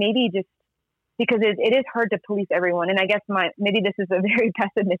 Is maybe just because it is hard to police everyone. And I guess maybe this is a very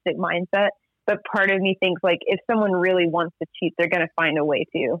pessimistic mindset, but part of me thinks like if someone really wants to cheat, they're going to find a way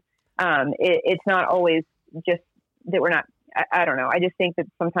to. It's not always just that we're not. I don't know. I just think that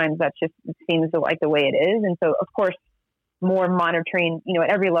sometimes it seems like the way it is. And so, of course, more monitoring, at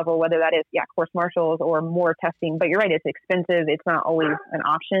every level, whether that is, course marshals or more testing. But you're right, it's expensive. It's not always an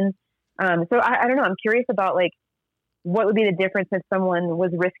option. So I don't know. I'm curious about like what would be the difference if someone was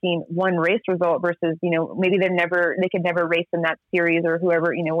risking one race result versus, maybe they could never race in that series, or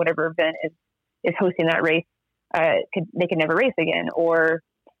whoever, whatever event is hosting that race, they could never race again. Or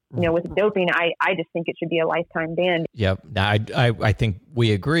with doping, I just think it should be a lifetime ban. Yep. I think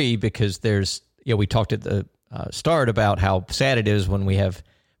we agree, because there's, we talked at the start about how sad it is when we have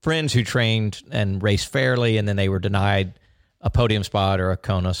friends who trained and raced fairly, and then they were denied a podium spot or a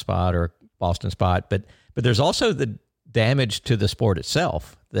Kona spot or a Boston spot. But there's also the damage to the sport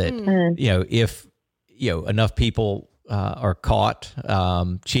itself that, if, enough people are caught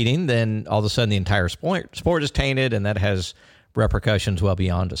cheating, then all of a sudden the entire sport is tainted, and that has repercussions well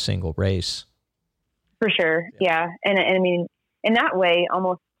beyond a single race. For sure. Yeah. And I mean, in that way,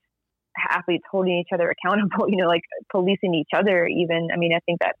 almost athletes holding each other accountable, like policing each other even. I mean, I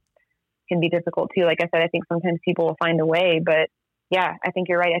think that can be difficult too. Like I said, I think sometimes people will find a way, but yeah, I think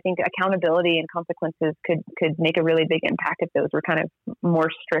you're right. I think accountability and consequences could make a really big impact if those were kind of more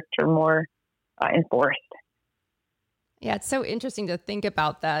strict or more enforced. Yeah, it's so interesting to think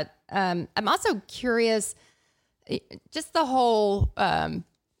about that. I'm also curious, just the whole, at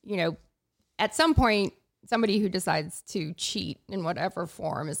some point, somebody who decides to cheat in whatever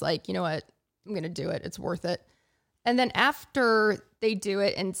form is like, you know what, I'm going to do it. It's worth it. And then after they do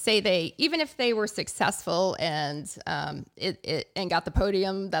it and say even if they were successful and and got the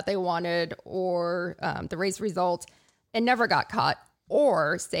podium that they wanted, or the race result and never got caught,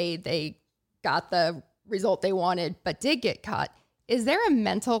 or say they got the result they wanted but did get caught, is there a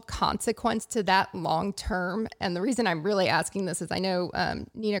mental consequence to that long term? And the reason I'm really asking this is I know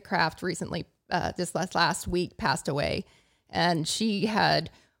Nina Kraft recently, this last week, passed away, and she had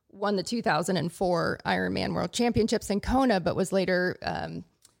won the 2004 Ironman World Championships in Kona, but was later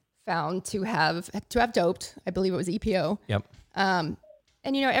found to have doped. I believe it was EPO. Yep. And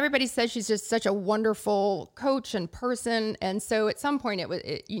everybody says she's just such a wonderful coach and person, and so at some point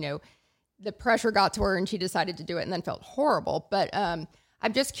the pressure got to her and she decided to do it and then felt horrible. But I'm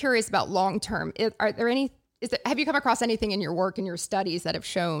just curious about long-term. Have you come across anything in your work and your studies that have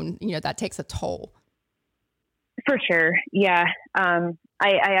shown, that takes a toll? For sure. Yeah.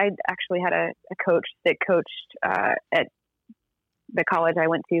 I actually had a coach that coached at the college I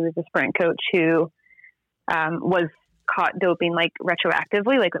went to, was a sprint coach who was caught doping like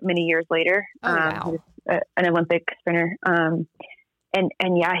retroactively, like many years later. Oh, wow. He was an Olympic sprinter.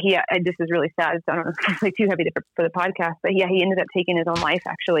 And yeah, this is really sad. So I don't know if it's like too heavy for the podcast, but yeah, he ended up taking his own life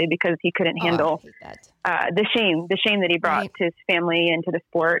actually, because he couldn't handle the shame that he brought to his family and to the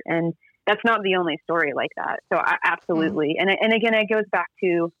sport. And that's not the only story like that. So absolutely. And again, it goes back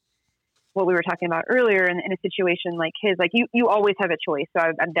to what we were talking about earlier in a situation like his, like you always have a choice. So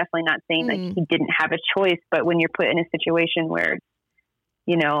I'm definitely not saying like he didn't have a choice, but when you're put in a situation where,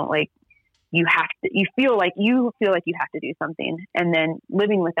 like, you feel like you have to do something, and then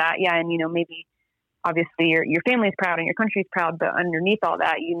living with that. Yeah. And, maybe obviously your family's proud and your country's proud, but underneath all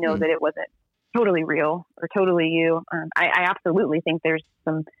that, that it wasn't totally real or totally you. I absolutely think there's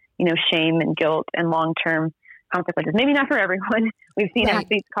some, shame and guilt and long-term consequences. Maybe not for everyone. We've seen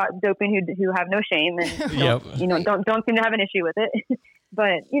athletes caught doping who have no shame and don't seem to have an issue with it.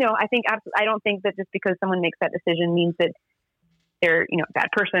 But, I don't think that just because someone makes that decision means that they're, a bad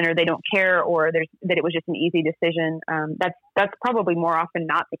person, or they don't care, or that it was just an easy decision. That's probably more often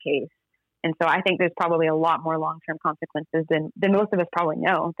not the case. And so I think there's probably a lot more long-term consequences than most of us probably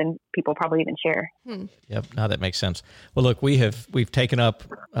know, than people probably even share. Yep. No, that makes sense. Well, look, we've taken up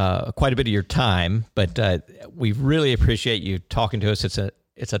quite a bit of your time, but we really appreciate you talking to us.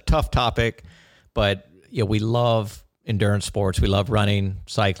 It's a tough topic, but we love endurance sports. We love running,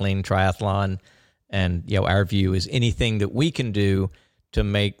 cycling, triathlon. And, our view is anything that we can do to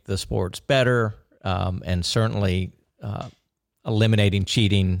make the sports better, and certainly eliminating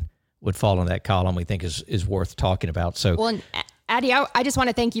cheating would fall in that column, we think is worth talking about. So, well, and Addie, I just want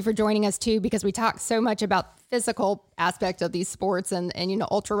to thank you for joining us too, because we talk so much about physical aspect of these sports and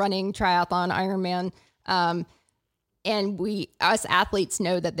ultra running, triathlon, Ironman. And us athletes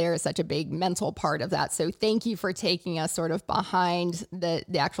know that there is such a big mental part of that. So thank you for taking us sort of behind the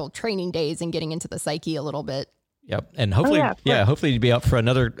actual training days and getting into the psyche a little bit. Yep. And hopefully, hopefully you'd be up for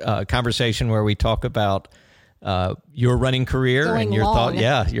another conversation where we talk about your running career and your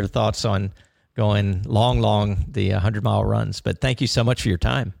thoughts on going long, the 100-mile runs. But thank you so much for your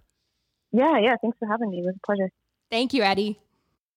time. Yeah. Thanks for having me. It was a pleasure. Thank you, Addie.